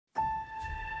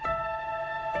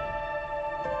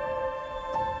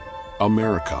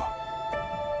America,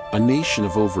 a nation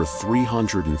of over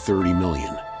 330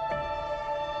 million.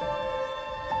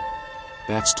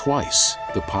 That's twice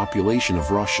the population of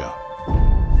Russia.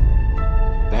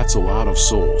 That's a lot of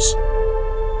souls.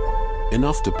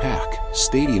 Enough to pack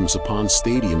stadiums upon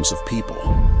stadiums of people.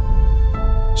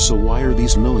 So why are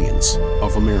these millions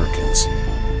of Americans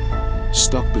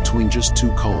stuck between just two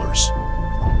colors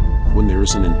when there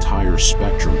is an entire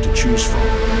spectrum to choose from?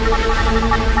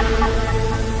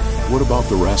 What about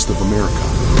the rest of America?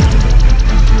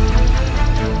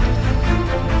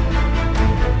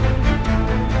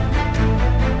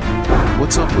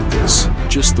 What's up with this?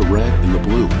 Just the red and the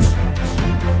blue.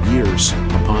 Years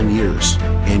upon years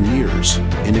and years,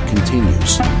 and it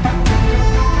continues.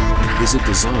 Is it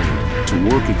designed to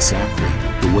work exactly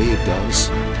the way it does?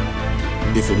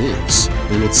 If it is,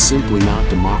 then it's simply not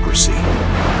democracy.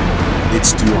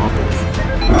 It's duopoly.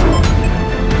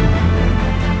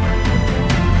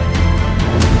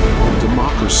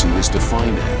 Democracy is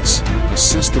defined as a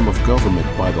system of government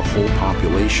by the whole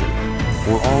population,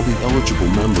 or all the eligible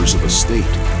members of a state,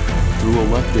 through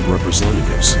elected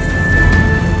representatives.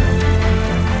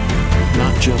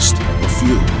 Not just a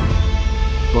few,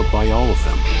 but by all of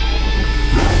them.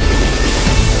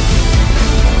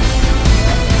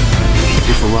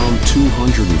 If around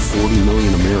 240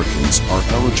 million Americans are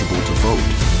eligible to vote,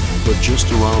 but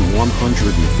just around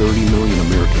 130 million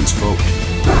Americans vote,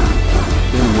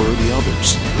 then where are the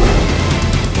others?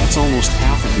 That's almost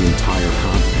half of the entire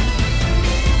continent.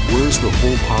 Where's the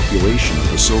whole population of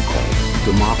the so-called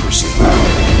democracy?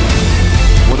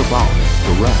 What about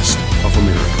the rest of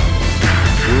America?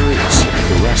 Where is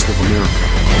the rest of America?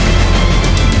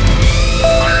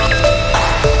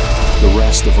 The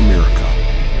rest of America.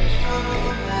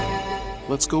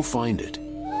 Let's go find it.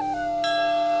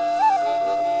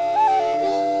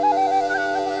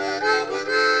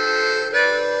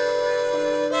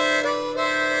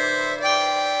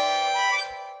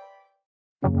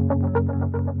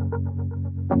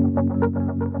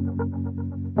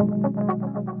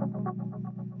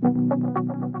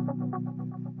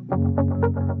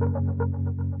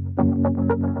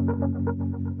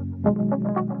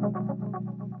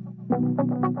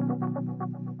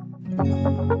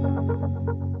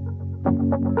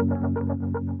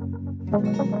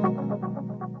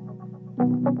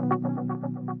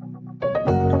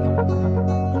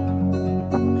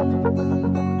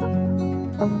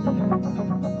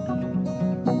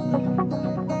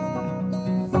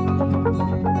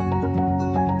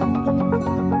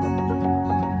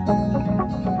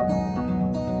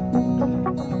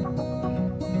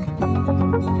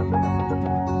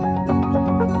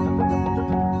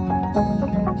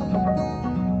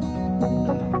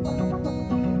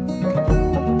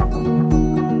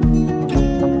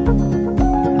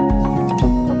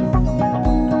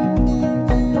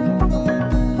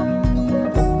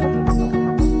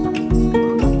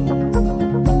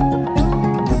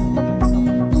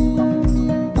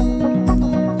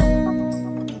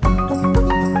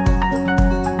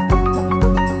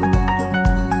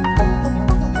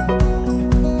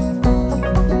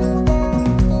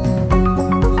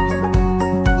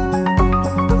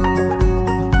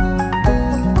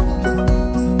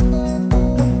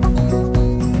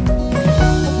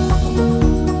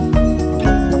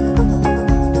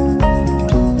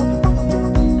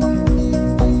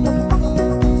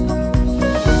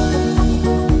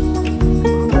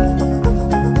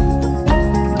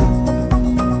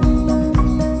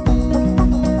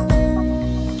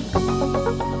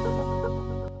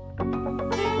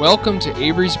 Welcome to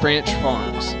Avery's Branch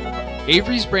Farms.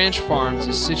 Avery's Branch Farms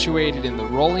is situated in the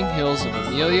rolling hills of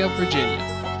Amelia, Virginia.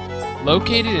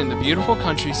 Located in the beautiful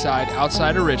countryside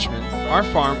outside of Richmond, our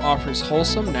farm offers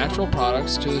wholesome natural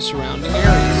products to the surrounding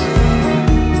areas.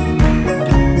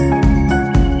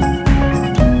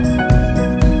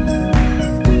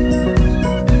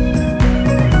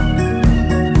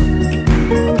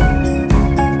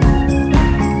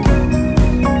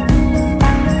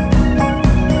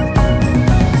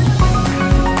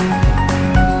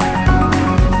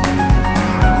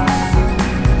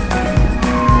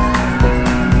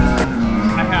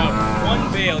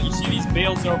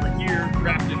 Over here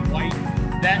wrapped in white,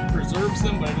 that preserves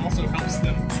them, but it also helps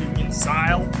them to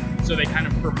ensile, so they kind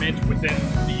of ferment within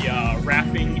the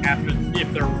wrapping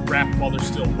if they're wrapped while they're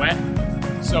still wet.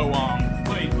 So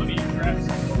let me grab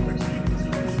some real quick so you can see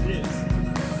what this is.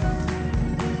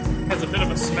 It has a bit of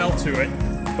a smell to it,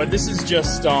 but this is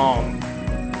just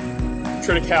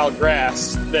triticale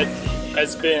grass that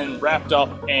has been wrapped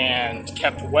up and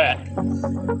kept wet.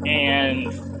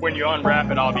 And when you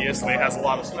unwrap it, obviously it has a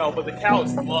lot of smell, but the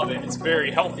cows love it. It's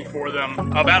very healthy for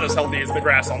them, about as healthy as the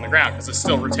grass on the ground, because it's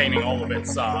still retaining all of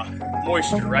its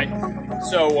moisture, right?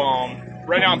 So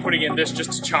right now I'm putting in this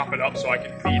just to chop it up so I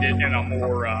can feed it in a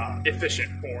more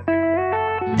efficient form.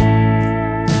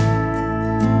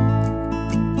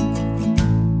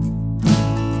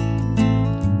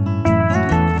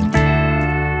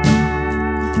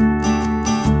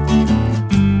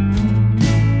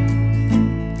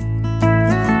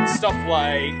 Stuff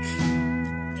like,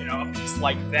 you know, a piece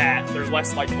like that, they're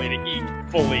less likely to eat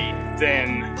fully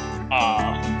than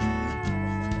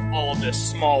all of this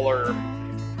smaller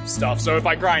stuff. So if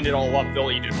I grind it all up,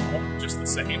 they'll eat it all just the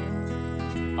same.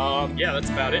 Yeah, that's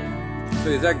about it. So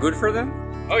is that good for them?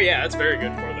 Oh yeah, that's very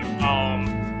good for them.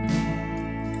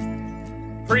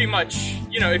 Pretty much,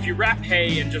 you know, if you wrap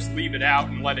hay and just leave it out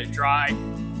and let it dry,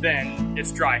 then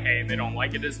it's dry hay and they don't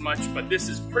like it as much. But this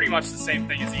is pretty much the same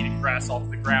thing as eating grass off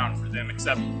the ground for them,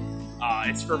 except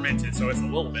it's fermented, so it's a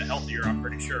little bit healthier, I'm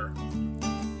pretty sure.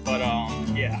 But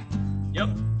yeah, yep.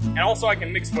 And also I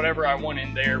can mix whatever I want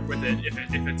in there with it if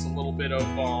it's a little bit of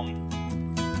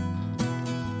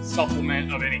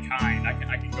supplement of any kind. I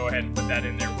can go ahead and put that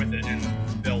in there with it, and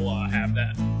they'll have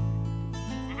that.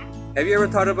 Mm-hmm. Have you ever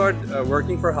thought about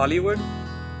working for Hollywood?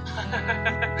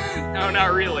 No,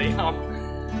 not really.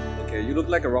 Okay, you look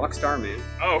like a rock star, man.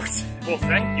 Oh, well,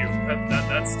 thank you.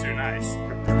 That's too nice.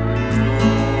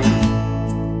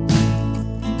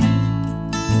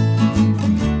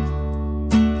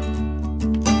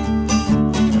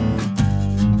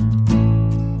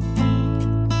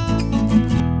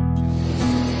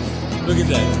 Look at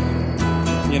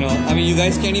that. You know, I mean, you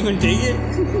guys can't even take it.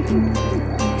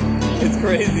 It's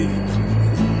crazy.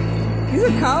 These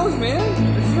are cows,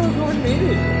 man. This is how God made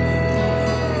it.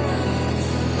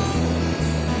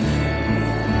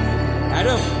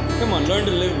 Adam, come on, learn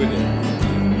to live with it.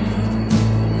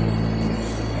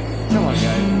 Come on,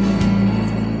 guys.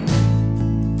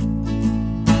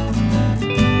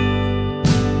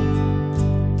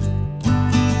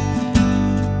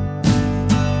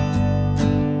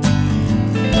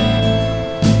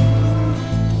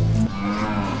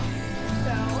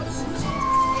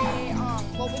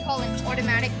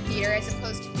 Automatic feeder as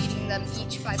opposed to feeding them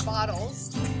each by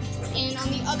bottles. And on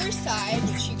the other side,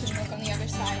 which you can look on the other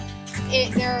side,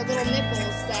 there are little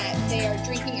nipples that they are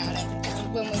drinking out of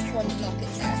when the milk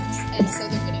is there. And so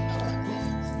they're getting milk out of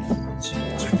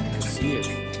I see it.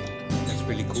 That's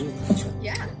really cool.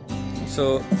 Yeah.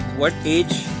 So, what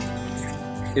age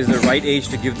is the right age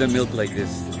to give them milk like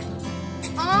this?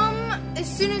 As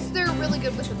soon as they're really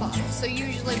good with the bottle. So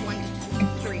usually 1 to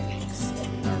 3 weeks.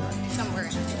 Somewhere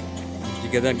in there. You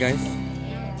get that, guys?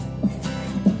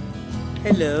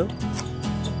 Hello.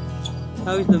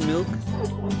 How is the milk?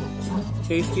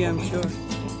 Tasty, I'm sure.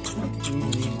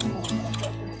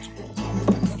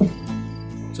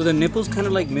 So the nipples kind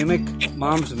of like mimic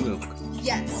mom's milk.